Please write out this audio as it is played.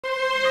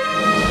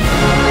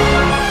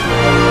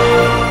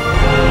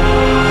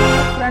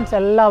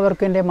Friends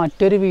എല്ലാവർക്കും എൻ്റെ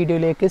മറ്റൊരു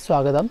വീഡിയോയിലേക്ക്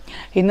സ്വാഗതം.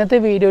 ഇന്നത്തെ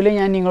വീഡിയോയിൽ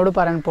ഞാൻ നിങ്ങളോട്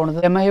പറയാൻ പോകുന്നത്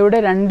യമഹയുടെ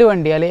രണ്ട്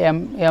വണ്ടി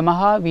അല്ലെങ്കിൽ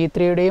യമഹ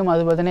V3യുടെയും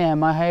അതുപോലെ തന്നെ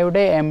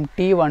യമഹയുടെ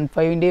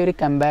MT15ൻ്റെയും ഒരു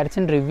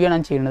കമ്പാരിസൺ റിവ്യൂ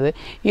ആണ് ചെയ്യുന്നത്.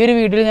 ഈ ഒരു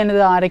വീഡിയോയിൽ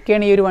ഞാനിത്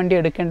ആരൊക്കെയാണ് ഈ ഒരു വണ്ടി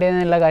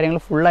എടുക്കേണ്ടതെന്നുള്ള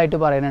കാര്യങ്ങൾ ഫുള്ളായിട്ട്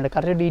പറയുന്നുണ്ട്,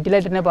 കുറച്ച് ഡീറ്റെയിൽ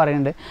ആയിട്ട് തന്നെ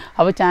പറയുന്നുണ്ട്.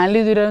 അപ്പോൾ ചാനൽ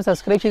ഇതുവരെ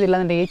സബ്സ്ക്രൈബ് ചെയ്തില്ല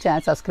എന്നുണ്ടെങ്കിൽ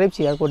ചാനൽ സബ്സ്ക്രൈബ്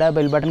ചെയ്യുക, കൂടെ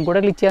ബെൽ ബട്ടൺ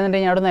കൂടെ ക്ലിക്ക്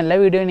ചെയ്യാന്നുണ്ടെങ്കിൽ അവിടെ നല്ല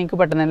വീഡിയോ നിങ്ങൾക്ക്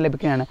പെട്ടെന്ന് തന്നെ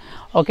ലഭിക്കുന്നതാണ്.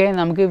 ഓക്കെ,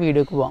 നമുക്ക്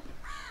വീഡിയോക്ക് പോകാം.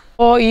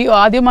 അപ്പോൾ ഈ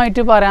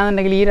ആദ്യമായിട്ട്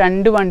പറയാമെന്നുണ്ടെങ്കിൽ ഈ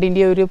രണ്ട്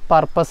വണ്ടീൻ്റെ ഒരു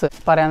പർപ്പസ്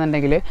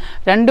പറയാമെന്നുണ്ടെങ്കിൽ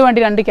രണ്ട് വണ്ടി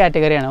രണ്ട്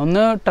കാറ്റഗറിയാണ്.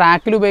 ഒന്ന്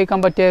ട്രാക്കിൽ ഉപയോഗിക്കാൻ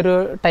പറ്റിയ ഒരു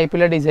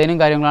ടൈപ്പിലുള്ള ഡിസൈനും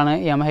കാര്യങ്ങളാണ്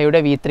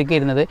യമഹയുടെ V3ക്ക്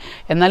വരുന്നത്.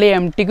 എന്നാൽ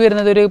MTക്ക്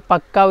വരുന്നത് ഒരു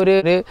പക്ക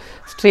ഒരു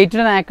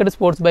സ്ട്രീറ്റ് നാക്കഡ്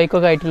സ്പോർട്സ്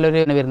ബൈക്കൊക്കെ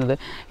ആയിട്ടുള്ളൊരു വരുന്നത്.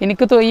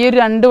 എനിക്ക് ഈ ഒരു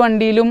രണ്ട്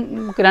വണ്ടിയിലും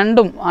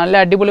രണ്ടും നല്ല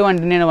അടിപൊളി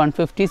വണ്ടി തന്നെയാണ്.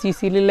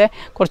 150cc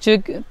കുറച്ച്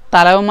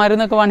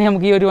തലവന്മാരെന്നൊക്കെ വേണമെങ്കിൽ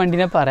നമുക്ക് ഈ ഒരു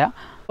വണ്ടീനെ പറയാം.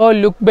 അപ്പോൾ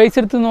ലുക്ക് ബേസ്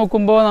എടുത്ത്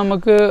നോക്കുമ്പോൾ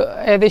നമുക്ക്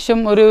ഏകദേശം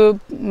ഒരു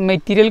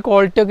മെറ്റീരിയൽ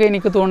ക്വാളിറ്റി ഒക്കെ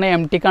എനിക്ക് തോന്നുന്നത്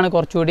MTക്കാണ്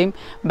കുറച്ചുകൂടിയും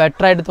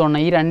ബെറ്റർ ആയിട്ട്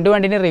തോന്നുന്നത്. ഈ രണ്ട്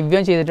വണ്ടീൻ്റെ റിവ്യൂ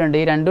ചെയ്തിട്ടുണ്ട്.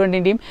 ഈ രണ്ട്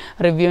വണ്ടീൻ്റെയും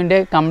റിവ്യൂവിൻ്റെ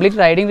കംപ്ലീറ്റ്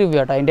റൈഡിംഗ് റിവ്യൂ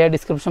ആട്ടോ. അതിൻ്റെ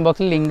ഡിസ്ക്രിപ്ഷൻ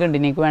ബോക്സിൽ ലിങ്ക് ഉണ്ട്,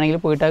 നിങ്ങൾക്ക് വേണമെങ്കിൽ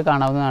പോയിട്ട് അത്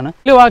കാണാവുന്നതാണ്.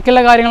 ഇതിൽ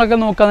ബാക്കിയുള്ള കാര്യങ്ങളൊക്കെ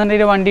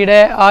നോക്കുകയാണെന്നുണ്ടെങ്കിൽ വണ്ടിയുടെ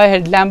ആ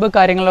ഹെഡ് ലാമ്പ്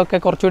കാര്യങ്ങളൊക്കെ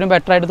കുറച്ചുകൂടി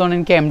ബെറ്റർ ആയിട്ട്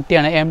തോന്നുന്നത് എനിക്ക് MT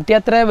ആണ്. MT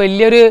അത്ര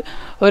വലിയൊരു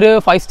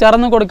 5 സ്റ്റാർ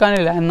ഒന്നും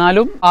കൊടുക്കാനില്ല,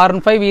 എന്നാലും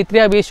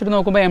R15v3 അപേക്ഷിച്ചിട്ട്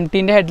നോക്കുമ്പോൾ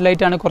MTൻ്റെ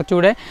ഹെഡ്ലൈറ്റ് ആണ്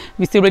കുറച്ചുകൂടെ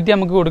വിസിബിലിറ്റി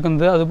നമുക്ക്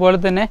കൊടുക്കുന്നത്. അതുപോലെ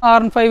തന്നെ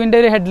R15ൻ്റെ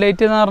ഒരു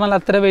ഹെഡ്ലൈറ്റ് എന്ന് പറഞ്ഞാൽ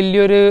അത്ര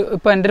വലിയൊരു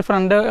ഇപ്പോൾ എൻ്റെ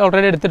ഫ്രണ്ട്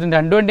ഓൾറെഡി എടുത്തിട്ടുണ്ട്,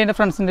 രണ്ട് വണ്ടി എൻ്റെ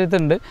ഫ്രണ്ട്സിൻ്റെ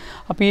അടുത്തുണ്ട്.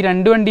 അപ്പോൾ ഈ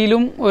രണ്ട്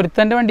വണ്ടിയിലും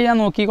ഒരുത്തൻ്റെ വണ്ടി ഞാൻ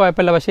നോക്കി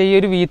കുഴപ്പമില്ല, പക്ഷേ ഈ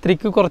ഒരു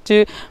V3ക്ക് കുറച്ച്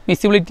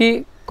വിസിബിലിറ്റി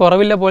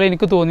കുറവില്ല പോലെ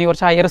എനിക്ക് തോന്നി,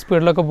 കുറച്ച് ഹയർ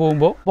സ്പീഡിലൊക്കെ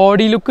പോകുമ്പോൾ.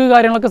 ബോഡി ലുക്ക്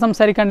കാര്യങ്ങളൊക്കെ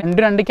സംസാരിക്കാൻ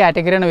രണ്ട്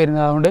കാറ്റഗറിയാണ്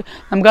വരുന്നത്, അതുകൊണ്ട്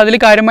നമുക്ക് അതിൽ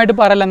കാര്യമായിട്ട്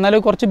പറയില്ല.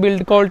 എന്നാലും കുറച്ച്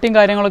ബിൽഡ് ക്വാളിറ്റിയും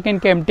കാര്യങ്ങളൊക്കെ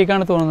എനിക്ക്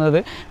MTക്കാണ് തോന്നുന്നത്.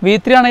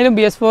 V3 ആണെങ്കിലും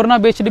BS4നെ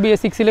അപേക്ഷിച്ചിട്ട്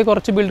BS6ൽ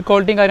കുറച്ച് ബിൽഡ്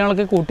ക്വാളിറ്റിയും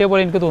കാര്യങ്ങളൊക്കെ കൂട്ടിയ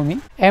പോലെ എനിക്ക് തോന്നി.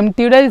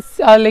 MTയുടെ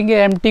അല്ലെങ്കിൽ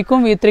MTക്കും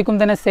V3ക്കും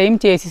തന്നെ സെയിം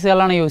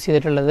ചേസിസുകളാണ് യൂസ്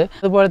ചെയ്തിട്ടുള്ളത്.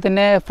 അതുപോലെ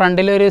തന്നെ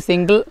ഫ്രണ്ടിൽ ഒരു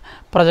single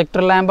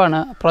projector ലാമ്പാണ്,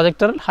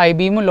 projector high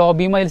ബീമും law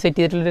ബീമും അതിൽ സെറ്റ്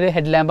ചെയ്തിട്ടുള്ളൊരു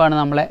ഹെഡ് ലാമ്പാണ്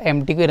നമ്മളെ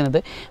MTക്ക് വരുന്നത്.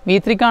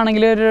 V3ക്ക്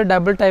ആണെങ്കിൽ ഒരു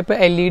ഡബിൾ ടൈപ്പ്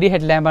LED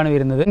ഹെഡ് ലാമ്പാണ്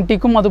വരുന്നത്.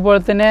 MTക്കും അതുപോലെ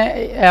തന്നെ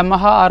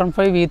യമഹ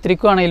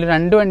R15v3ക്കും ആണെങ്കിലും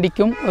രണ്ട്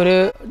വണ്ടിക്കും ഒരു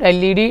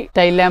LED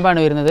ടൈൽ ലാമ്പാണ്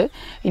വരുന്നത്.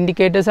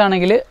 ഇൻഡിക്കേറ്റേഴ്സ്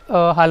ആണെങ്കിൽ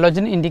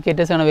ഹാലോജൻ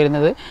ഇൻഡിക്കേറ്റേഴ്സ് ആണ്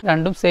വരുന്നത്.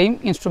 രണ്ടും സെയിം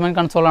ഇൻസ്ട്രുമെൻറ്റ്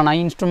കൺസോളാണ്. ആ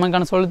ഇൻസ്ട്രുമെൻറ്റ്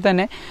കൺസോളിൽ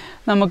തന്നെ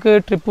നമുക്ക്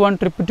ട്രിപ്പ് 1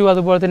 ട്രിപ്പ് 2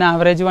 അതുപോലെ തന്നെ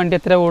ആവറേജ് വണ്ടി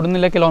എത്ര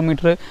ഓടുന്നില്ല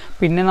കിലോമീറ്റർ,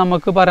 പിന്നെ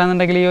നമുക്ക്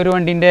പറയാന്നുണ്ടെങ്കിൽ ഈ ഒരു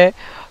വണ്ടീൻ്റെ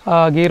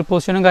ഗിയർ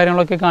പൊസിഷനും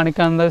കാര്യങ്ങളൊക്കെ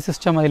കാണിക്കാവുന്ന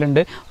സിസ്റ്റം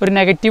അതിലുണ്ട്. ഒരു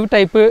നെഗറ്റീവ്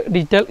ടൈപ്പ്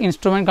ഡിജിറ്റൽ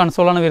ഇൻസ്ട്രുമെൻറ്റ്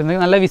കൺസോളാണ് വരുന്നത്.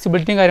 നല്ല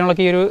വിസിബിലിറ്റിയും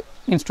കാര്യങ്ങളൊക്കെ ഈ ഒരു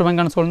ഇൻസ്ട്രുമെൻറ്റ്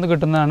കൺസോളിൽ നിന്ന്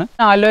കിട്ടുന്നതാണ്.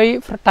 അലോയ്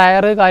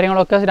ടയർ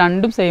കാര്യങ്ങളൊക്കെ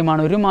രണ്ടും സെയിം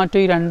ആണ്, ഒരു മാറ്റം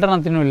ഈ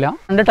രണ്ടെണ്ണത്തിനും ഇല്ല.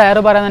 രണ്ട് ടയർ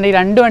പറയാന്നുണ്ടെങ്കിൽ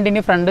രണ്ട്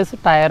വണ്ടീൻ്റെ ഫ്രണ്ട്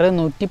ടയർ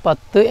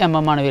 110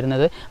 mm ആണ്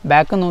വരുന്നത്,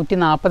 ബാക്ക്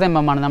 140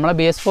 mm ആണ്. നമ്മളെ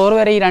BS4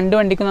 വരെ ഈ രണ്ട്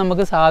വണ്ടിക്കും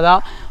നമുക്ക് സാധാ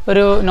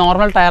ഒരു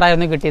നോർമൽ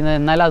ടയറായിരുന്നു കിട്ടിയിരുന്നത്,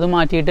 എന്നാൽ അത്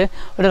മാറ്റിയിട്ട്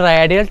ഒരു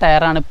റേഡിയൽ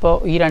ടയറാണ് ഇപ്പോൾ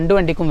ഈ രണ്ട്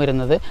വണ്ടിക്കും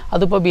വരുന്നത്.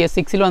 അതിപ്പോൾ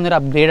BS6ൽ വന്നൊരു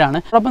അപ്ഗ്രേഡ് ആണ്.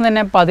 അതോടൊപ്പം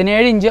തന്നെ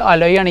 17 ഇഞ്ച്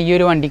അലോയ് ആണ് ഈ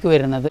ഒരു വണ്ടിക്ക്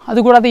വരുന്നത്.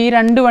 അതുകൂടാതെ ഈ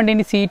രണ്ട്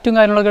വണ്ടീൻ്റെ സീറ്റും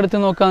കാര്യങ്ങളൊക്കെ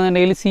എടുത്ത്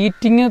നോക്കുകയാണെന്നുണ്ടെങ്കിൽ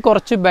സീറ്റിംഗ്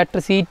കുറച്ച്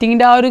ബെറ്റർ,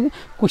 സീറ്റിങ്ങിൻ്റെ ആ ഒരു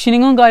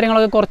കുഷനിങ്ങും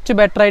കാര്യങ്ങളൊക്കെ കുറച്ച്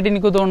ബെറ്റർ ആയിട്ട്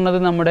എനിക്ക് തോന്നുന്നത്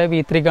നമ്മുടെ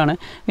V3ക്കാണ്.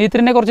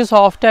 V3ൻ്റെ കുറച്ച്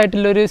സോഫ്റ്റ്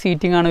ആയിട്ടുള്ളൊരു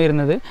സീറ്റിംഗ് ആണ്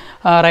വരുന്നത്,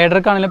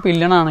 റൈഡർക്കാണെങ്കിലും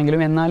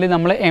പില്ലണാണെങ്കിലും. എന്നാൽ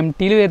നമ്മൾ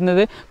MTയിൽ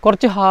വരുന്നത്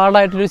കുറച്ച്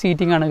ഹാർഡായിട്ടൊരു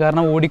സീറ്റിംഗ് ആണ്,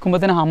 കാരണം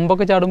ഓടിക്കുമ്പോൾ തന്നെ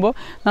ഹമ്പൊക്കെ ചാടുമ്പോൾ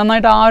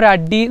നന്നായിട്ട് ആ ഒരു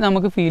അടി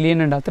നമുക്ക് ഫീൽ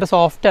ചെയ്യുന്നുണ്ട്. അത്ര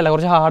സോഫ്റ്റ് അല്ല,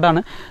 കുറച്ച്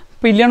ഹാർഡാണ്.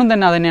 പില്യണും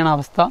തന്നെ അത് തന്നെയാണ്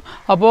അവസ്ഥ.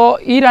 അപ്പോൾ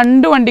ഈ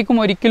രണ്ട് വണ്ടിക്കും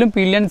ഒരിക്കലും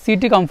പില്യൺ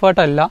സീറ്റ്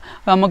കംഫർട്ടല്ല,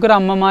 നമുക്കൊരു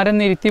അമ്മമാരെ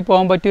ഇരുത്തി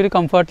പോകാൻ പറ്റിയൊരു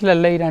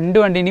കംഫർട്ടിലല്ല ഈ രണ്ട്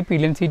വണ്ടീന്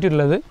പില്യൺ സീറ്റ്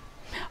ഉള്ളത്.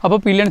 അപ്പോൾ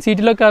പില്യൺ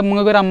സീറ്റിലൊക്കെ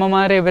നമുക്കൊരു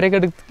അമ്മമാരെ ഇവരൊക്കെ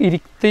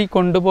ഇരുത്തി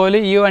കൊണ്ടുപോലെ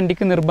ഈ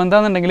വണ്ടിക്ക്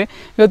നിർബന്ധമെന്നുണ്ടെങ്കിൽ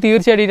ഇത്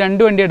തീർച്ചയായിട്ടും ഈ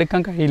രണ്ട് വണ്ടി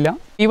എടുക്കാൻ കഴിയില്ല.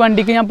 ഈ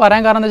വണ്ടിക്ക് ഞാൻ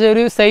പറയാൻ കാരണം എന്താ വെച്ചാൽ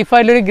ഒരു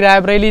സേഫായിട്ടുള്ളൊരു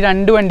ഗ്രാബ് റെയിൽ ഈ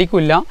രണ്ട് വണ്ടിക്കും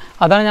ഇല്ല,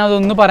 അതാണ് ഞാൻ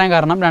അതൊന്ന് പറയാൻ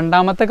കാരണം.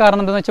 രണ്ടാമത്തെ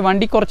കാരണം എന്താണെന്ന് വെച്ചാൽ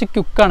വണ്ടി കുറച്ച്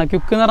ക്യുക്കാണ്.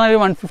 ക്യുക്ക് എന്ന് പറഞ്ഞാൽ ഒരു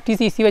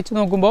 150cc വെച്ച്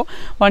നോക്കുമ്പോൾ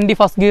വണ്ടി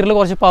ഫസ്റ്റ് ഗിയറിൽ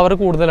കുറച്ച് പവർ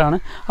കൂടുതലാണ്.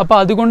 അപ്പോൾ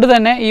അതുകൊണ്ട്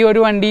തന്നെ ഈ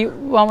ഒരു വണ്ടി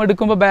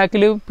എടുക്കുമ്പോൾ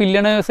ബാക്കിൽ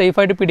പില്യണ്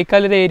സേഫായിട്ട്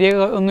പിടിക്കാനൊരു ഏരിയ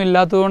ഒന്നും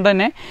ഇല്ലാത്തതുകൊണ്ട്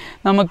തന്നെ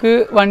നമുക്ക്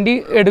വണ്ടി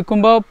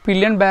എടുക്കുമ്പോൾ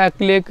പില്യൺ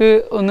ബാക്കിലേക്ക്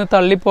ഒന്ന്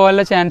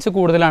തള്ളിപ്പോകാനുള്ള ചാൻസ്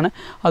കൂടുതലാണ്.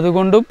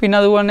 അതുകൊണ്ടും പിന്നെ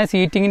അതുപോലെ തന്നെ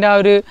സീറ്റിങ്ങിൻ്റെ ആ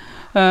ഒരു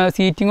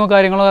സീറ്റിങ്ങോ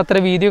കാര്യങ്ങളോ അത്ര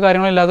വീതിയോ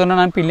കാര്യങ്ങളോ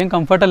ഇല്ലാത്തതുകൊണ്ടാണ് ഞാൻ പില്യൺ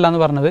കംഫർട്ട് അല്ല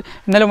എന്ന് പറഞ്ഞത്.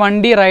 എന്നാലും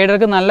വണ്ടി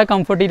റൈഡർക്ക് നല്ല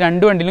കംഫർട്ട് ഈ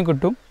രണ്ട് വണ്ടിയിലും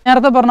കിട്ടും.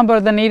 നേരത്തെ പറഞ്ഞ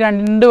പോലെ തന്നെ ഈ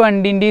രണ്ട്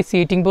വണ്ടീൻ്റെ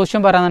സീറ്റിംഗ്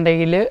പൊസിഷൻ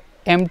പറയാന്നുണ്ടെങ്കിൽ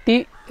MT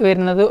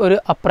വരുന്നത് ഒരു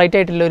അപ്രൈറ്റ്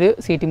ആയിട്ടുള്ളൊരു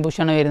സീറ്റിംഗ്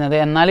പൊസിഷനാണ് വരുന്നത്,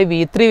 എന്നാൽ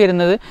V3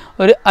 വരുന്നത്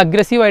ഒരു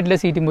അഗ്രസീവ് ആയിട്ടുള്ള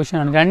സീറ്റിംഗ്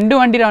പൊസിഷനാണ്. രണ്ട്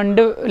വണ്ടി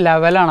രണ്ട്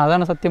ലെവലാണ്,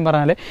 അതാണ് സത്യം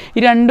പറഞ്ഞാൽ.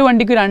 ഈ രണ്ട്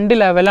വണ്ടിക്ക് രണ്ട്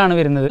ലെവലാണ്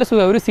വരുന്നത്.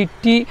 ഒരു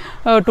സിറ്റി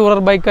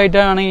ടൂറർ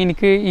ബൈക്കായിട്ടാണ്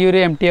എനിക്ക് ഈ ഒരു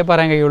MTയെ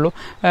പറയാൻ കഴിയുള്ളൂ.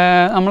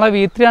 നമ്മളെ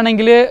V3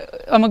 ആണെങ്കിൽ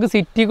നമുക്ക്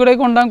സിറ്റി കൂടെ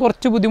കൊണ്ടുപോകാൻ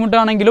കുറച്ച്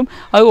ബുദ്ധിമുട്ടാണെങ്കിലും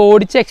അത്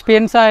ഓടിച്ച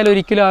എക്സ്പീരിയൻസ് ആയാലും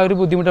ഒരിക്കലും ആ ഒരു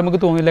ബുദ്ധിമുട്ട്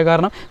നമുക്ക് തോന്നില്ല,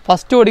 കാരണം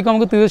ഫസ്റ്റ് ഓടിക്കുമ്പോൾ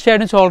നമുക്ക്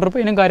തീർച്ചയായിട്ടും ഷോൾഡർ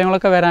പെയിനും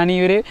കാര്യങ്ങളൊക്കെ വരാൻ ഈ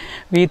ഒരു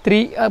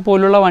V3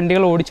 പോലുള്ള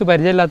വണ്ടികൾ ഓടിച്ച്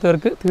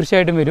പരിചയമില്ലാത്തവർക്ക്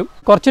തീർച്ചയായിട്ടും വരും.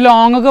 കുറച്ച്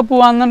ലോങ് ഒക്കെ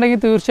പോകാമെന്നുണ്ടെങ്കിൽ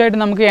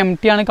തീർച്ചയായിട്ടും നമുക്ക്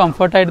MT ആണ്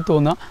കംഫർട്ടായിട്ട്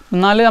തോന്നുക.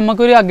 എന്നാൽ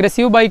നമുക്കൊരു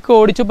അഗ്രസീവ് ബൈക്ക്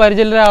ഓടിച്ച്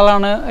പരിചയമുള്ള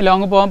ഒരാളാണ്,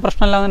 ലോങ് പോകാൻ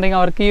പ്രശ്നമില്ലാന്നുണ്ടെങ്കിൽ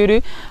അവർക്ക് ഈ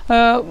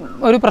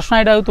ഒരു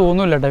പ്രശ്നമായിട്ട് അത്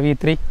തോന്നില്ല കേട്ടോ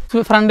V3.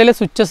 ഫ്രണ്ടിലെ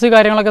സ്വിച്ചസ്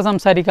കാര്യങ്ങളൊക്കെ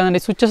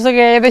സംസാരിക്കാന്നുണ്ടെങ്കിൽ സ്വിച്ചസ്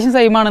ഒക്കെ ഏകദേശം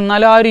സെയിമാണ്.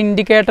 എന്നാലും ആ ഒരു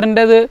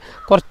ഇൻഡിക്കേറ്ററിൻ്റെ ഇത്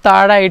കുറച്ച്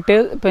താഴായിട്ട്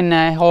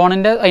പിന്നെ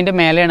ഹോണിൻ്റെ അതിൻ്റെ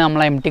മേലെയാണ്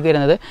നമ്മളെ MTക്ക്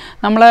വരുന്നത്.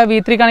 നമ്മളെ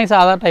V3ക്കാണെങ്കിൽ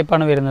സാധാ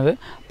ടൈപ്പാണ് വരുന്നത്.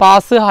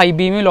 പാസ് ഹൈ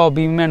ബീമും ലോ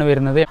ബീമുമാണ്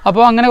വരുന്നത്.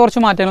 അപ്പോൾ അങ്ങനെ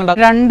കുറച്ച്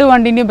മാറ്റങ്ങളുണ്ടാകും. രണ്ട്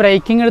വണ്ടീൻ്റെയും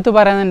ബ്രേക്കിംഗ് എടുത്ത്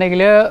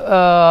പറയുന്നുണ്ടെങ്കിൽ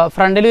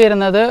ഫ്രണ്ടിൽ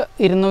വരുന്നത്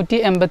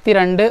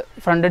 282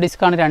 ഫ്രണ്ട്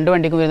ഡിസ്ക്കാണ് രണ്ട്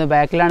വണ്ടിക്കും വരുന്നത്.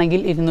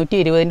 ബാക്കിലാണെങ്കിൽ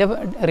 220ൻ്റെ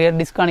റിയർ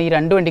ഡിസ്ക്കാണ് ഈ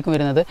രണ്ട് വണ്ടിക്കും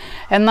വരുന്നത്.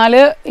 എന്നാൽ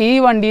ഈ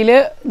വണ്ടിയിൽ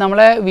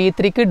നമ്മളെ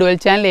V3ക്ക് ഡുവൽ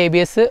ചാനൽ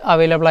ABS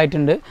അവൈലബിൾ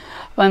ആയിട്ടുണ്ട്.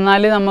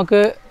 എന്നാൽ നമുക്ക്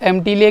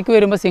MTയിലേക്ക്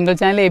വരുമ്പോൾ സിംഗിൾ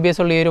ചാനൽ ABS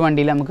ഉള്ള ഈ ഒരു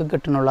വണ്ടിയിൽ നമുക്ക്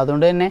കിട്ടുന്നുള്ളൂ.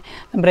 അതുകൊണ്ട് തന്നെ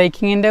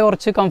ബ്രേക്കിങ്ങിൻ്റെ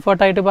കുറച്ച്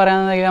കംഫർട്ടായിട്ട്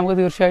പറയുകയാണെന്നുണ്ടെങ്കിൽ നമുക്ക്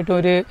തീർച്ചയായിട്ടും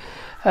ഒരു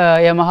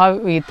Yamaha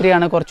V3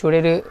 ആണ് കുറച്ചുകൂടി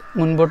ഒരു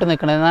മുൻപോട്ട്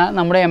നിൽക്കുന്നത്. എന്നാൽ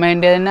നമ്മുടെ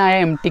Yamahaൻ്റെ തന്നെ ആയ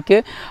MTക്ക്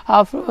ആ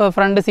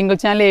ഫ്രണ്ട് സിംഗിൾ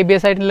ചാനൽ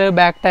ABS ആയിട്ടുള്ള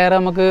ബാക്ക് ടയർ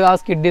നമുക്ക് ആ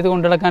സ്കിഡ് ചെയ്ത്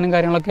കൊണ്ടുനടക്കാനും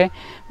കാര്യങ്ങളൊക്കെ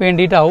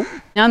വേണ്ടിയിട്ടാവും.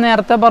 ഞാൻ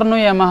നേരത്തെ പറഞ്ഞു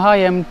Yamaha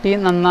MT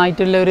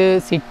നന്നായിട്ടുള്ള ഒരു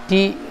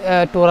സിറ്റി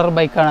ടൂറർ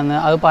ബൈക്കാണെന്ന്.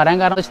 അത് പറയാൻ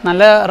കാരണം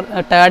നല്ല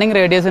ടേണിങ്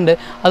റേഡിയസ് ഉണ്ട്.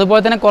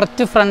 അതുപോലെ തന്നെ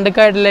കുറച്ച്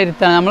ഫ്രണ്ടിക്കായിട്ടുള്ള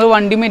ഇരുത്താണ്. നമ്മൾ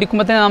വണ്ടിമേ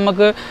ഇരിക്കുമ്പോൾ തന്നെ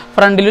നമുക്ക്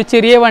ഫ്രണ്ടിൽ ഒരു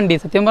ചെറിയ വണ്ടി,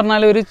 സത്യം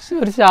പറഞ്ഞാൽ ഒരു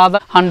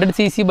സാധാ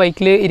 100cc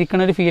ബൈക്കിൽ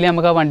ഇരിക്കുന്ന ഒരു ഫീൽ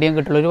നമുക്ക് ആ വണ്ടിയും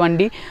കിട്ടുള്ളൂ. ഒരു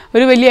വണ്ടി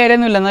ഒരു വലിയ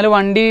ഏരിയൊന്നുമില്ല, എന്നാലും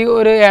വണ്ടി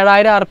ഒരു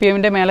 7000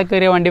 RPMൻ്റെ മേലെ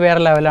കയറിയ വണ്ടി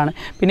വേറെ ലെവലാണ്.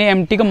 പിന്നെ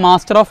MTക്ക്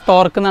മാസ്റ്റർ ഓഫ്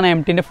ടോർക്ക് എന്നാണ്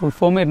MTൻ്റെ ഫുൾ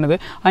ഫോം വരുന്നത്.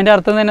 അതിൻ്റെ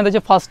അർത്ഥം തന്നെ എന്താ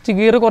വെച്ചാൽ ഫസ്റ്റ്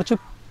ഗിയർ കുറച്ച്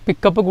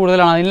പിക്കപ്പ്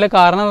കൂടുതലാണ്. അതിനുള്ള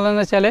കാരണം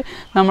എന്താണെന്ന് വെച്ചാൽ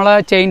നമ്മളെ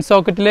ചെയിൻ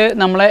സോക്കറ്റിൽ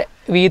നമ്മളെ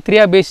V3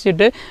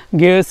 അപേക്ഷിച്ചിട്ട്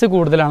ഗിയേഴ്സ്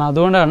കൂടുതലാണ്.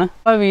 അതുകൊണ്ടാണ്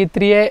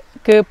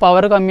V3ക്ക്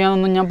പവർ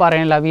കമ്മിയാണെന്നൊന്നും ഞാൻ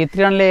പറയുന്നില്ല.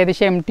 V3 ആണെങ്കിൽ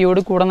ഏകദേശം MTയോട്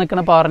കൂടെ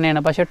നിൽക്കുന്ന പവർ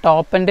തന്നെയാണ്. പക്ഷേ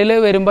ടോപ്പ് എൻഡിൽ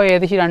വരുമ്പോൾ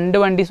ഏകദേശം രണ്ട്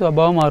വണ്ടി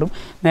സ്വഭാവം മാറും,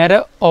 നേരെ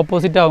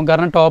ഓപ്പോസിറ്റ് ആവും.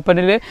 കാരണം ടോപ്പ്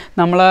എൻഡിൽ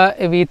നമ്മളെ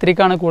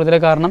V3ക്കാണ് കൂടുതൽ.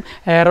 കാരണം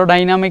എയറോ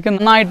ഡൈനാമിക്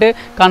നന്നായിട്ട്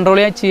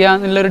കൺട്രോൾ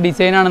ചെയ്യാനുള്ളൊരു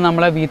ഡിസൈനാണ്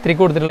നമ്മളെ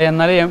V3ക്ക് കൊടുത്തിട്ടുള്ളത്.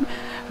 എന്നാൽ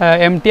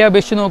MT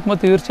അപേക്ഷിച്ച് നോക്കുമ്പോൾ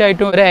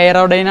തീർച്ചയായിട്ടും ഒരു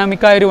എയറോ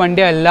ഡൈനാമിക്കായ ഒരു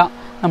വണ്ടി അല്ല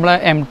നമ്മളെ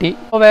MT.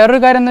 അപ്പോൾ വേറൊരു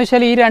കാര്യം എന്ന്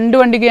വെച്ചാൽ ഈ രണ്ട്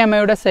വണ്ടിക്ക്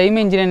Yamahaയുടെ സെയിം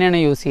എഞ്ചിൻ തന്നെയാണ്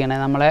യൂസ്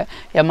ചെയ്യണത്. നമ്മളെ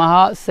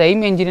Yamaha സെയിം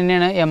എഞ്ചിൻ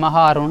തന്നെയാണ്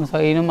Yamaha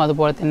R15നും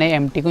അതുപോലെ തന്നെ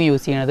MTക്കും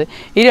യൂസ് ചെയ്യണത്.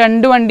 ഈ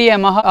രണ്ട് വണ്ടി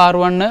Yamaha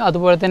R1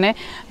 അതുപോലെ തന്നെ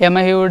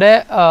Yamahaയുടെ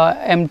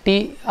MT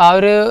ആ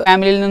ഒരു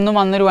ഫാമിലിയിൽ നിന്നും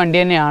വന്നൊരു വണ്ടി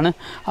തന്നെയാണ്.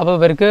 അപ്പോൾ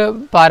ഇവർക്ക്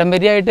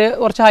പാരമ്പര്യമായിട്ട്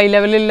കുറച്ച് ഹൈ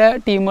ലെവലിലുള്ള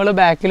ടീമുകൾ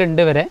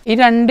ബാക്കിലുണ്ട് വരെ. ഈ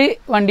രണ്ട്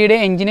വണ്ടിയുടെ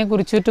എഞ്ചിനെ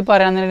കുറിച്ചിട്ട്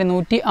പറയാന്നുണ്ടെങ്കിൽ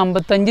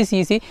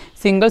 155cc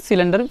single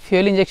cylinder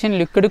fuel injection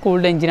liquid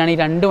cooled എഞ്ചിനാണ് ഈ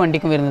രണ്ട്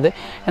വണ്ടിക്കും വരുന്നത്.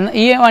 എന്നാൽ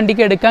ഈ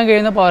വണ്ടിക്ക് എടുക്കാൻ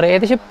കഴിയുന്ന പവർ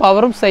ഏകദേശം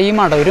പവറും സെയിം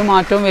ആണ്, ഒരു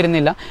മാറ്റവും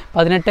വരുന്നില്ല.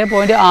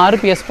 18.6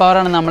 PS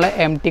പവറാണ് നമ്മളെ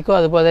MTക്കും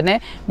അതുപോലെ തന്നെ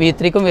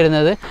V3ക്കും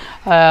വരുന്നത്.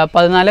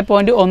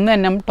 14.1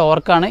 Nm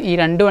ടോർക്കാണ് ഈ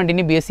രണ്ട്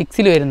വണ്ടിന്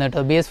BS6 വരുന്നത്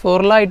കേട്ടോ.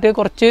 BS4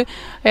 കുറച്ച്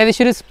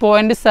ഏകദേശം ഒരു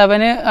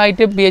 0.7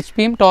 ആയിട്ട്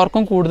BHPയും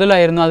ടോർക്കും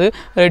കൂടുതലായിരുന്നു. അത്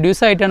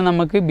റെഡ്യൂസ് ആയിട്ടാണ്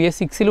നമുക്ക്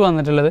BS6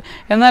 വന്നിട്ടുള്ളത്.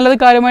 എന്നാൽ അത്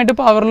കാര്യമായിട്ട്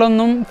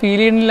പവറിലൊന്നും ഫീൽ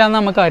ചെയ്യുന്നില്ല എന്ന്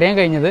നമുക്ക് അറിയാൻ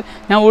കഴിഞ്ഞത്.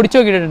 ഞാൻ ഓടിച്ചു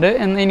നോക്കിയിട്ടുണ്ട്,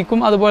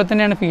 എനിക്കും അതുപോലെ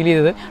തന്നെയാണ് ഫീൽ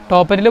ചെയ്തത്.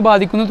 ടോപ്പ് എൻഡിൽ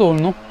ബാധിക്കുമെന്ന്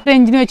തോന്നുന്നു.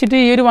 എഞ്ചിൻ വെച്ചിട്ട്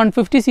ഈ ഒരു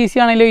 150cc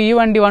ആണെങ്കിലും ഈ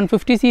വണ്ടി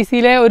 150cc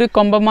ഒരു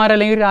കൊമ്പന്മാർ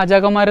അല്ലെങ്കിൽ ഒരു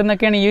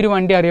രാജാക്കന്മാരെന്നൊക്കെയാണ് ഈ ഒരു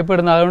വണ്ടി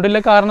അറിയപ്പെടുന്നത്. അതുകൊണ്ടുള്ള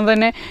കാരണം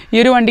തന്നെ ഈ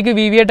ഒരു വണ്ടിക്ക്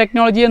VVA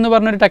ടെക്നോളജി എന്ന്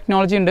പറഞ്ഞൊരു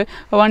ടെക്നോളജി ഉണ്ട്.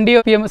 വണ്ടി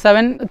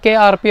 7K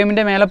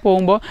RPMൻ്റെ മേലെ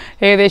പോകുമ്പോൾ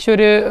ഏകദേശം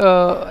ഒരു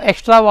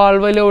എക്സ്ട്രാ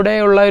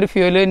വാൾവിലൂടെയുള്ള ഒരു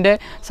ഫ്യൂലിൻ്റെ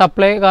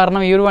സപ്ലൈ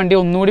കാരണം ഈ ഒരു വണ്ടി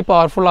ഒന്നുകൂടി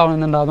പവർഫുൾ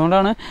ആവുന്നുണ്ട്.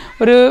 അതുകൊണ്ടാണ്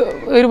ഒരു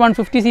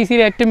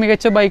 150cc ഏറ്റവും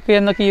മികച്ച ബൈക്ക്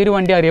എന്നൊക്കെ ഈ ഒരു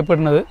വണ്ടി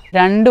അറിയപ്പെടുന്നത്.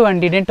 രണ്ട്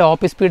വണ്ടിയുടെയും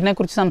ടോപ്പ് സ്പീഡിനെ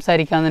കുറിച്ച്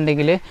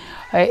സംസാരിക്കുകയാണെന്നുണ്ടെങ്കിൽ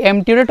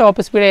MTയുടെ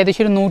ടോപ്പ് സ്പീഡ്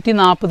ഏകദേശം ഒരു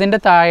 140ൻ്റെ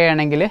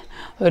താഴെയാണെങ്കിൽ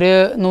ഒരു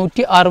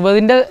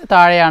 160ൻ്റെ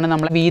താഴെയാണ്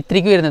നമ്മൾ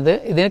V3ക്ക് വരുന്നത്.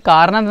 ഇതിന്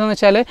കാരണം എന്താണെന്ന്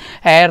വെച്ചാൽ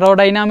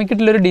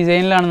എയറോഡൈനാമിക്കിട്ടുള്ളൊരു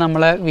ഡിസൈനിലാണ്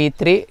നമ്മൾ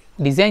V3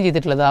 ഡിസൈൻ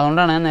ചെയ്തിട്ടുള്ളത്.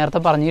 അതുകൊണ്ടാണ് ഞാൻ നേരത്തെ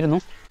പറഞ്ഞിരുന്നു.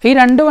 ഈ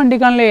രണ്ട്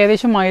വണ്ടിക്കാണെങ്കിൽ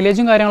ഏകദേശം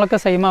മൈലേജും കാര്യങ്ങളൊക്കെ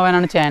സെയിം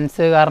ആവാനാണ്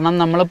ചാൻസ്. കാരണം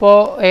നമ്മളിപ്പോൾ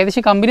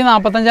ഏകദേശം കമ്പനി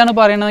 45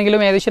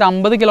 പറയണമെങ്കിലും ഏകദേശം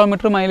 50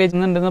 കിലോമീറ്റർ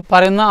മൈലേജ് ഉണ്ടെന്ന്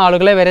പറയുന്ന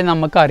ആളുകളെ വരെ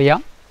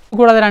നമുക്കറിയാം.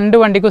 കൂടാതെ രണ്ട്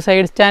വണ്ടിക്കും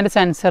സൈഡ് സ്റ്റാൻഡ്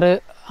സെൻസർ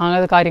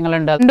അങ്ങനത്തെ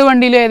കാര്യങ്ങളുണ്ട്. രണ്ട്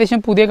വണ്ടിയിൽ ഏകദേശം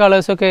പുതിയ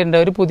കളേഴ്സൊക്കെ ഉണ്ട്.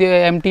 ഒരു പുതിയ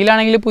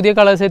MTയിലാണെങ്കിൽ പുതിയ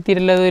കളേഴ്സ്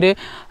എത്തിയിട്ടുള്ളത് ഒരു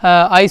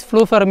ഐസ്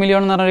ഫ്ലൂ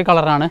ഫെർമിലിയോൺ എന്ന് പറഞ്ഞൊരു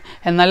കളറാണ്.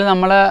 എന്നാലും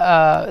നമ്മളെ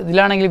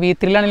ഇതിലാണെങ്കിൽ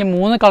V3ലാണെങ്കിൽ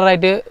 3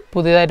 കളറായിട്ട്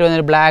പുതിയതായിട്ട്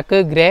വന്നൊരു ബ്ലാക്ക്,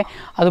 ഗ്രേ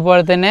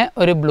അതുപോലെ തന്നെ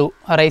ഒരു ബ്ലൂ,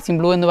 റൈസിംഗ്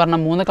ബ്ലൂ എന്ന് പറഞ്ഞ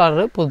 3 കളർ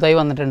പുതുതായി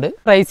വന്നിട്ടുണ്ട്.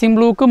 റൈസിംഗ്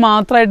ബ്ലൂക്ക്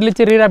മാത്രമായിട്ടുള്ള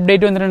ചെറിയൊരു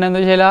അപ്ഡേറ്റ് വന്നിട്ടുണ്ട്.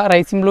 എന്ന് വെച്ചാൽ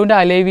റൈസിംഗ് ബ്ലൂവിൻ്റെ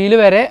അലേവിയിൽ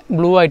വരെ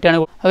ബ്ലൂ ആയിട്ടാണ്.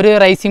 ഒരു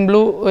റൈസിംഗ്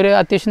ബ്ലൂ ഒരു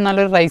അത്യാവശ്യം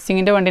നല്ലൊരു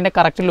റൈസിങ്ങിൻ്റെ വണ്ടീൻ്റെ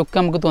കറക്റ്റ് ലുക്ക്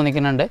നമുക്ക്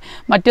തോന്നിക്കുന്നുണ്ട്.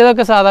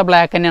 മറ്റേതൊക്കെ സാധാ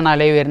ബ്ലാക്ക് തന്നെയാണ്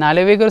അലേവ് വരുന്നത്.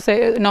 അലേവിക്ക് ഒരു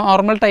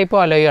നോർമൽ ടൈപ്പ്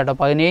അലേവ് കേട്ടോ,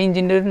 17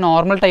 ഇഞ്ചിൻ്റെ ഒരു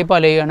നോർമൽ ടൈപ്പ്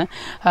അലേവാണ്.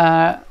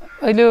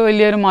 അതിൽ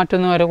വലിയൊരു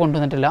മാറ്റമൊന്നും വരെ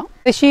കൊണ്ടുവന്നിട്ടില്ല.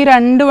 ഏകദേശം ഈ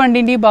രണ്ട്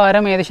വണ്ടീൻ്റെ ഈ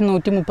ഭാരം ഏകദേശം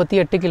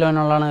 138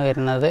 കിലോനുള്ളതാണ്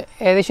വരുന്നത്.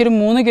 ഏകദേശം ഒരു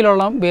 3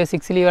 കിലോളം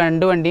BS6 ഈ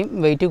രണ്ട് വണ്ടിയും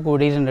വെയിറ്റ്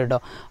കൂടിയിട്ടുണ്ട് കേട്ടോ.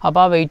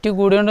 അപ്പോൾ ആ വെയിറ്റ്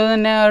കൂടിയോണ്ട്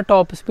തന്നെ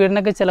ടോപ്പ്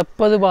സ്പീഡിനൊക്കെ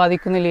ചിലപ്പോൾ അത്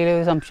ബാധിക്കുന്നില്ലെങ്കിൽ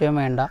ഒരു സംശയം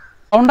വേണ്ട.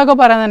 സൗണ്ടൊക്കെ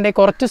പറയാന്നുണ്ടെങ്കിൽ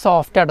കുറച്ച്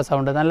സോഫ്റ്റ് ആട്ടോ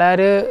സൗണ്ട്. നല്ല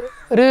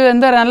ഒരു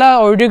എന്താ പറയുക, നല്ല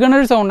ഒഴുകണ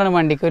ഒരു സൗണ്ടാണ്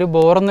വണ്ടിക്ക്, ഒരു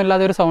ബോറൊന്നും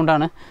ഇല്ലാത്ത ഒരു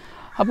സൗണ്ടാണ്.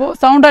 അപ്പോൾ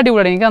സൗണ്ട്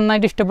അടിപൊളിയാണ്. എനിക്ക്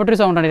നന്നായിട്ട് ഇഷ്ടപ്പെട്ടൊരു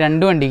സൗണ്ടാണ്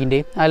രണ്ട്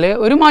വണ്ടിക്കിൻ്റെയും. അതിൽ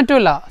ഒരു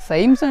മാറ്റമില്ല,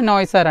 സെയിം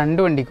നോയ്സാണ്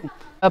രണ്ട് വണ്ടിക്കും.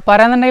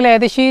 പറയാന്നുണ്ടെങ്കിൽ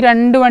ഏകദേശം ഈ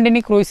രണ്ട്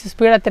വണ്ടിൻ്റെ ക്രൂയിസ്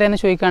സ്പീഡ് എത്രയാണെന്ന്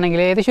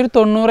ചോദിക്കുകയാണെങ്കിൽ ഏകദേശം ഒരു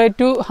 90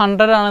 to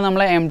 100 ആണ്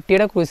നമ്മളെ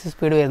MTയുടെ ക്രൂയിസ്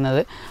സ്പീഡ് വരുന്നത്.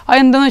 അത്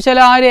എന്താണെന്ന് വെച്ചാൽ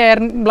ആ ഒരു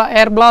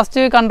എയർ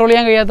ബ്ലാസ്റ്റ് കൺട്രോൾ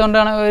ചെയ്യാൻ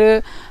കഴിയാത്തതുകൊണ്ടാണ് ഒരു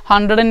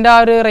 100ൻ്റെ ആ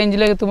ഒരു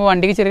റേഞ്ചിലേക്ക് എത്തുമ്പോൾ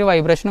വണ്ടിക്ക് ചെറിയ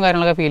വൈബ്രേഷനും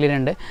കാര്യങ്ങളൊക്കെ ഫീൽ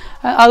ചെയ്യുന്നുണ്ട്.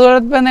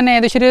 അതോടൊപ്പം തന്നെ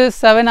ഏകദേശം ഒരു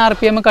 7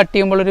 RPM കട്ട്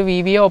ചെയ്യുമ്പോൾ ഒരു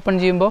VVA ഓപ്പൺ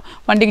ചെയ്യുമ്പോൾ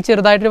വണ്ടിക്ക്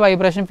ചെറുതായിട്ടൊരു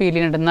വൈബ്രേഷൻ ഫീൽ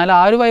ചെയ്യുന്നുണ്ട്. എന്നാൽ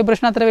ആ ഒരു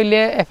വൈബ്രേഷൻ അത്ര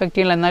വലിയ എഫക്റ്റ്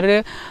ചെയ്യില്ല. എന്നാലൊരു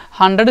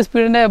 100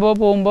 സ്പീഡിൻ്റെ എബോവ്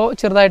പോകുമ്പോൾ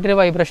ചെറുതായിട്ടൊരു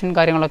വൈബ്രേഷൻ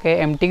കാര്യങ്ങളൊക്കെ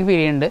MTക്ക് ഫീൽ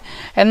ചെയ്യുന്നുണ്ട്.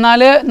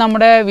 എന്നാൽ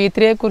നമ്മുടെ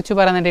V3യെ കുറിച്ച്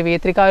പറയുന്നുണ്ട്.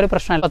 V3ക്ക് ആ ഒരു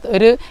പ്രശ്നമല്ല.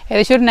 ഒരു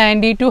ഏകദേശം ഒരു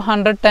 90 to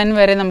 110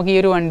 വരെ നമുക്ക് ഈ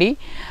ഒരു വണ്ടി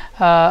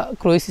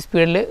ക്രൂയിസ്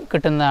സ്പീഡിൽ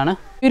കിട്ടുന്നതാണ്.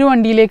 ഈ ഒരു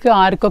വണ്ടിയിലേക്ക്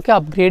ആർക്കൊക്കെ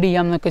അപ്ഗ്രേഡ്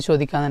ചെയ്യാം എന്നൊക്കെ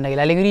ചോദിക്കാന്നുണ്ടെങ്കിൽ,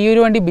 അല്ലെങ്കിൽ ഈ ഒരു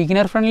വണ്ടി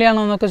ബിഗിനർ ഫ്രണ്ട്ലി ആണോ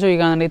എന്നൊക്കെ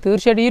ചോദിക്കാന്നുണ്ടെങ്കിൽ,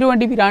 തീർച്ചയായിട്ടും ഈ ഒരു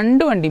വണ്ടി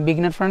രണ്ട് വണ്ടിയും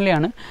ബിഗിനർ ഫ്രണ്ട്ലി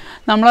ആണ്.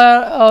 നമ്മളെ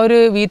ഒരു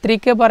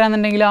V3ക്ക്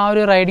പറയാന്നുണ്ടെങ്കിൽ ആ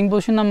ഒരു റൈഡിങ്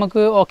പൊസിഷൻ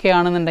നമുക്ക് ഓക്കെ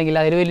ആണെന്നുണ്ടെങ്കിൽ,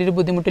 അതിൽ വലിയൊരു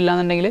ബുദ്ധിമുട്ടില്ല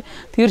എന്നുണ്ടെങ്കിൽ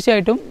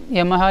തീർച്ചയായിട്ടും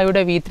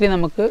യമഹയുടെ V3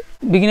 നമുക്ക്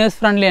ബിഗിനേഴ്സ്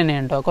ഫ്രണ്ട്ലി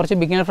തന്നെയാണ് കേട്ടോ. കുറച്ച്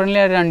ബിഗിനർ ഫ്രണ്ട്ലി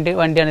ആയ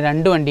വണ്ടിയാണ്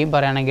രണ്ട് വണ്ടിയും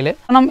പറയുകയാണെങ്കിൽ.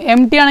 കാരണം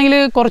MT ആണെങ്കിൽ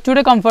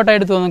കുറച്ചുകൂടി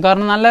കംഫർട്ടായിട്ട് തോന്നും.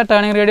 കാരണം നല്ല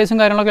ടേണിംഗ് റേഡിയസും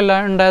കാര്യങ്ങളൊക്കെ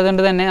എല്ലാം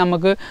ഉണ്ടായതുകൊണ്ട് തന്നെ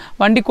നമുക്ക്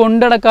വണ്ടി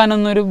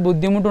കൊണ്ടടക്കാനൊന്നും ഒരു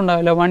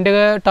ബുദ്ധിമുട്ടുണ്ടാവില്ല.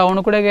 വണ്ടിയൊക്കെ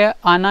ടൗണിൽ കൂടെയൊക്കെ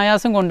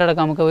അനായാസം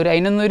കൊണ്ടടക്കാം. നമുക്ക്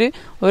അതിനൊന്നും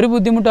ഒരു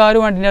ബുദ്ധിമുട്ട് ആ ഒരു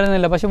വണ്ടിൻ്റെ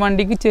അടുന്നില്ല. പക്ഷേ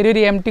വണ്ടിക്ക്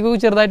ചെറിയൊരു MTക്ക്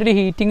ചെറുതായിട്ടൊരു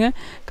ഹീറ്റിങ്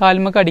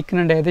കാൽമൊക്കെ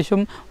അടിക്കുന്നുണ്ട്.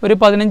 ഏകദേശം ഒരു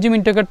 15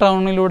 മിനിറ്റൊക്കെ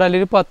ടൗണിലൂടെ,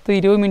 അല്ലെങ്കിൽ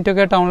 10-20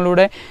 മിനിറ്റൊക്കെ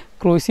ടൗണിലൂടെ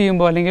ക്രൂസ്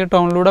ചെയ്യുമ്പോൾ അല്ലെങ്കിൽ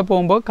ടൗണിലൂടെ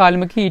പോകുമ്പോൾ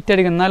കാൽമൊക്കെ ഹീറ്റ്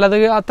അടിക്കും. എന്നാൽ അത്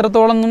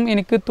അത്രത്തോളമൊന്നും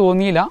എനിക്ക്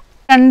തോന്നിയില്ല.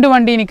 രണ്ട്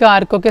വണ്ടി എനിക്ക്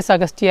ആർക്കൊക്കെ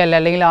സജസ്റ്റ് ചെയ്യാല്ല,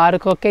 അല്ലെങ്കിൽ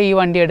ആർക്കൊക്കെ ഈ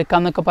വണ്ടി എടുക്കാം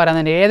എന്നൊക്കെ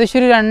പറയുന്നുണ്ട്. ഏകദേശം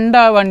ഒരു രണ്ട്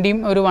വണ്ടിയും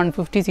ഒരു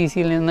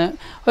 150cc നിന്ന്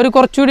ഒരു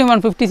കുറച്ചുകൂടി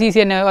 150cc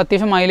തന്നെ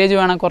അത്യാവശ്യം മൈലേജ്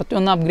വേണം,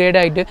 കുറച്ചൊന്ന് അപ്ഗ്രേഡ്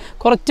ആയിട്ട്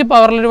കുറച്ച്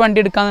പവറിലൊരു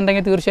വണ്ടി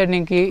എടുക്കാമെന്നുണ്ടെങ്കിൽ തീർച്ചയായിട്ടും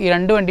എനിക്ക് ഈ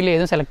രണ്ട് വണ്ടിയിൽ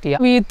ഏതും സെലക്ട്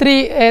ചെയ്യാം. V3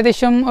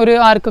 ഏകദേശം ഒരു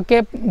ആർക്കൊക്കെ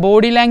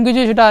ബോഡി ലാംഗ്വേജ്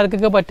വെച്ചിട്ട്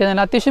ആർക്കൊക്കെ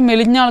പറ്റുന്നില്ല, അത്യാവശ്യം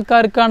മെലിഞ്ഞ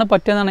ആൾക്കാർക്കാണ്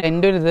പറ്റുന്നതാണ്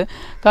എൻ്റെ ഒരു ഇത്.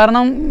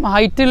 കാരണം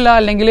ഹൈറ്റ് ഇല്ല,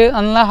 അല്ലെങ്കിൽ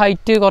നല്ല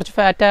ഹൈറ്റ് കുറച്ച്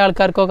ഫാറ്റായ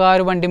ആൾക്കാർക്കൊക്കെ ആ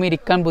ഒരു വണ്ടിയിൽ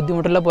ഇരിക്കാൻ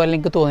ബുദ്ധിമുട്ടുള്ള പോലെ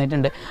എനിക്ക്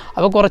തോന്നിയിട്ടുണ്ട്.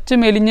 അപ്പോൾ കുറച്ച്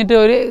മെലിഞ്ഞിട്ട്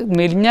ഒരു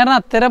മെലിഞ്ഞാൽ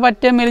അത്ര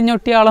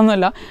മെലിഞ്ഞൊട്ടിയ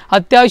ആളൊന്നുമല്ല,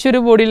 അത്യാവശ്യം ഒരു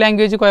ബോഡി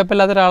ലാംഗ്വേജ്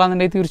കുഴപ്പമില്ലാത്ത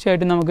ഒരാളാണെന്നുണ്ടെങ്കിൽ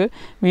തീർച്ചയായിട്ടും നമുക്ക്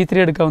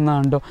V3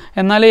 എടുക്കാവുന്നതാണ് കേട്ടോ.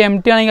 എന്നാൽ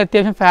MT ആണെങ്കിൽ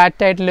അത്യാവശ്യം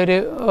ഫാറ്റ് ആയിട്ടുള്ളൊരു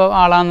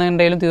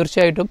ആളാണെന്നുണ്ടെങ്കിലും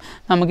തീർച്ചയായിട്ടും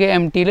നമുക്ക്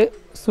MTയിൽ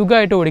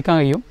സുഖമായിട്ട് ഓടിക്കാൻ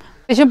കഴിയും.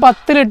 ഏകദേശം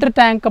 10 ലിറ്റർ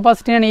ടാങ്ക്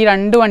കപ്പാസിറ്റിയാണ് ഈ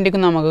രണ്ട്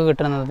വണ്ടിക്കും നമുക്ക്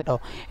കിട്ടുന്നത് കേട്ടോ.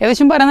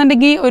 ഏകദേശം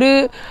പറയുന്നുണ്ടെങ്കിൽ ഒരു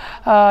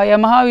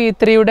യമഹ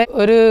V3യുടെ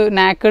ഒരു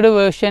നാക്കഡ്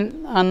വേർഷൻ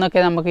എന്നൊക്കെ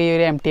നമുക്ക് ഈ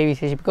ഒരു MTയെ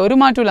വിശേഷിപ്പിക്കാം. ഒരു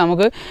മാറ്റമില്ല,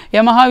 നമുക്ക്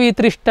യമഹ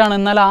V3 ഇഷ്ടമാണ്,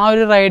 എന്നാൽ ആ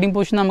ഒരു റൈഡിങ്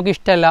പൊസിഷൻ നമുക്ക്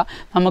ഇഷ്ടമല്ല.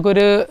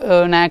 നമുക്കൊരു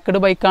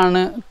നാക്കഡ്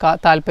ബൈക്കാണ്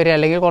താല്പര്യം,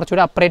 അല്ലെങ്കിൽ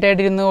കുറച്ചുകൂടി അപ്രൈറ്റ്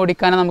ആയിട്ടിരുന്ന്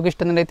ഓടിക്കാനാണ് നമുക്ക്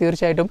ഇഷ്ടമുണ്ടെങ്കിൽ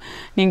തീർച്ചയായിട്ടും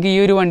നിങ്ങൾക്ക് ഈ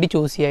ഒരു വണ്ടി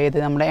ചൂസ് ചെയ്യാം. ഇത്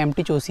നമ്മുടെ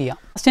MT ചൂസ് ചെയ്യാം.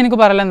 ഫസ്റ്റ് എനിക്ക്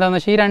പറയാൻ എന്താണെന്ന്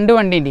വെച്ചാൽ, ഈ രണ്ട്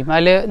വണ്ടിൻ്റെയും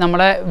അതിൽ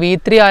നമ്മുടെ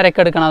V3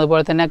 ആരൊക്കെ എടുക്കണം,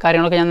 അതുപോലെ തന്നെ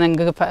കാര്യങ്ങളൊക്കെ ഞാൻ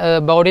നിങ്ങൾക്ക്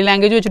ബോഡി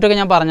ലാംഗ്വേജ് വെച്ചിട്ടൊക്കെ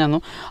ഞാൻ പറഞ്ഞു തന്നു.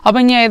 അപ്പോൾ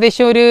ഇനി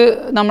ഏകദേശം ഒരു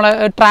നമ്മളെ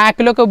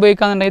ട്രാക്കിലൊക്കെ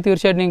ഉപയോഗിക്കാന്നുണ്ടെങ്കിൽ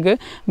തീർച്ചയായിട്ടും നിങ്ങൾക്ക്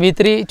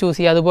V3 ചൂസ്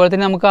ചെയ്യാം. അതുപോലെ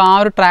തന്നെ നമുക്ക് ആ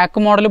ഒരു ട്രാക്ക്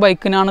മോഡൽ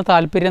ബൈക്കിനാണ്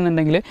താല്പര്യം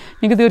എന്നുണ്ടെങ്കിൽ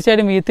നിങ്ങൾക്ക്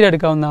തീർച്ചയായിട്ടും V3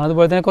 എടുക്കാവുന്നതാണ്.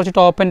 അതുപോലെ തന്നെ കുറച്ച്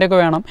ടോപ്പ് എൻഡ് ഒക്കെ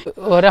വേണം,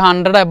 ഒരു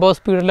 100 അബോവ്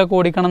സ്പീഡിലൊക്കെ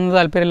ഓടിക്കണം എന്ന്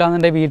താല്പര്യമില്ല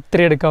എന്നുണ്ടെങ്കിൽ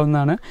V3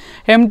 എടുക്കാവുന്നതാണ്.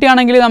 MT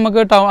ആണെങ്കിൽ നമുക്ക്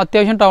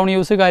അത്യാവശ്യം ടൗൺ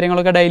യൂസ്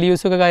കാര്യങ്ങളൊക്കെ ഡെയിലി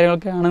യൂസ് ഒക്കെ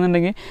കാര്യങ്ങളൊക്കെ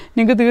ആണെന്നുണ്ടെങ്കിൽ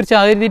നിങ്ങൾക്ക്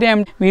തീർച്ചയായും അതേ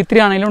രീതിയിൽ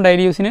V3 ആണെങ്കിലും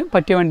ഡെയിലി യൂസിന്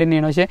പറ്റിയ വണ്ടി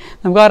തന്നെയാണ്. പക്ഷേ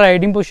നമുക്ക് ആ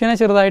റൈഡിങ് പൊസിഷനെ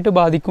ചെറുതായിട്ട്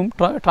ബാധിക്കും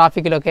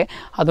ട്രാഫിക്കിലൊക്കെ,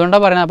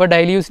 അതുകൊണ്ടാണ് പറയുന്നത്. അപ്പോൾ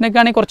ഡെയിലി യൂസിനൊക്കെ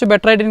ആണെങ്കിൽ കുറച്ച്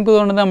ബെറ്റർ ആയിട്ട് എനിക്ക്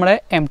തോന്നുന്നത് നമ്മുടെ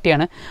MT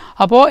ആണ്.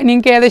 അപ്പോൾ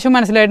നിങ്ങൾക്ക് ഏകദേശം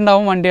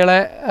മനസ്സിലായിട്ടുണ്ടാവും വണ്ടികളെ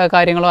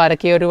കാര്യങ്ങളോ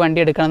ആരൊക്കെ ഒരു വണ്ടി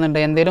എടുക്കണമെന്നുണ്ട്.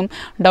 എന്തെങ്കിലും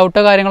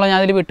ഡൗട്ടോ കാര്യങ്ങളോ ഞാൻ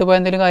അതിൽ വിട്ടുപോയ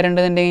എന്തെങ്കിലും കാര്യം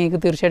ഉണ്ടെന്നുണ്ടെങ്കിൽ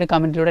എനിക്ക് തീർച്ചയായിട്ടും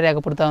കമൻറ്റിലൂടെ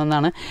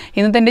രേഖപ്പെടുത്താവുന്നതാണ്.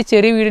 ഇന്നത്തെ എൻ്റെ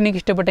ചെറിയ വീഡിയോ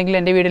എനിക്ക് ഇഷ്ടപ്പെട്ടെങ്കിൽ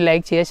എൻ്റെ വീഡിയോ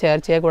ലൈക്ക് ചെയ്യുക, ഷെയർ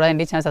ചെയ്യുക, കൂടാതെ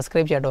എൻ്റെ ചാനൽ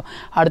സബ്സ്ക്രൈബ് ചെയ്യാം കേട്ടോ.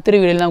 അടുത്തൊരു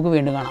വീഡിയോയിൽ നമുക്ക്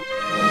വീണ്ടും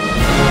കാണാം.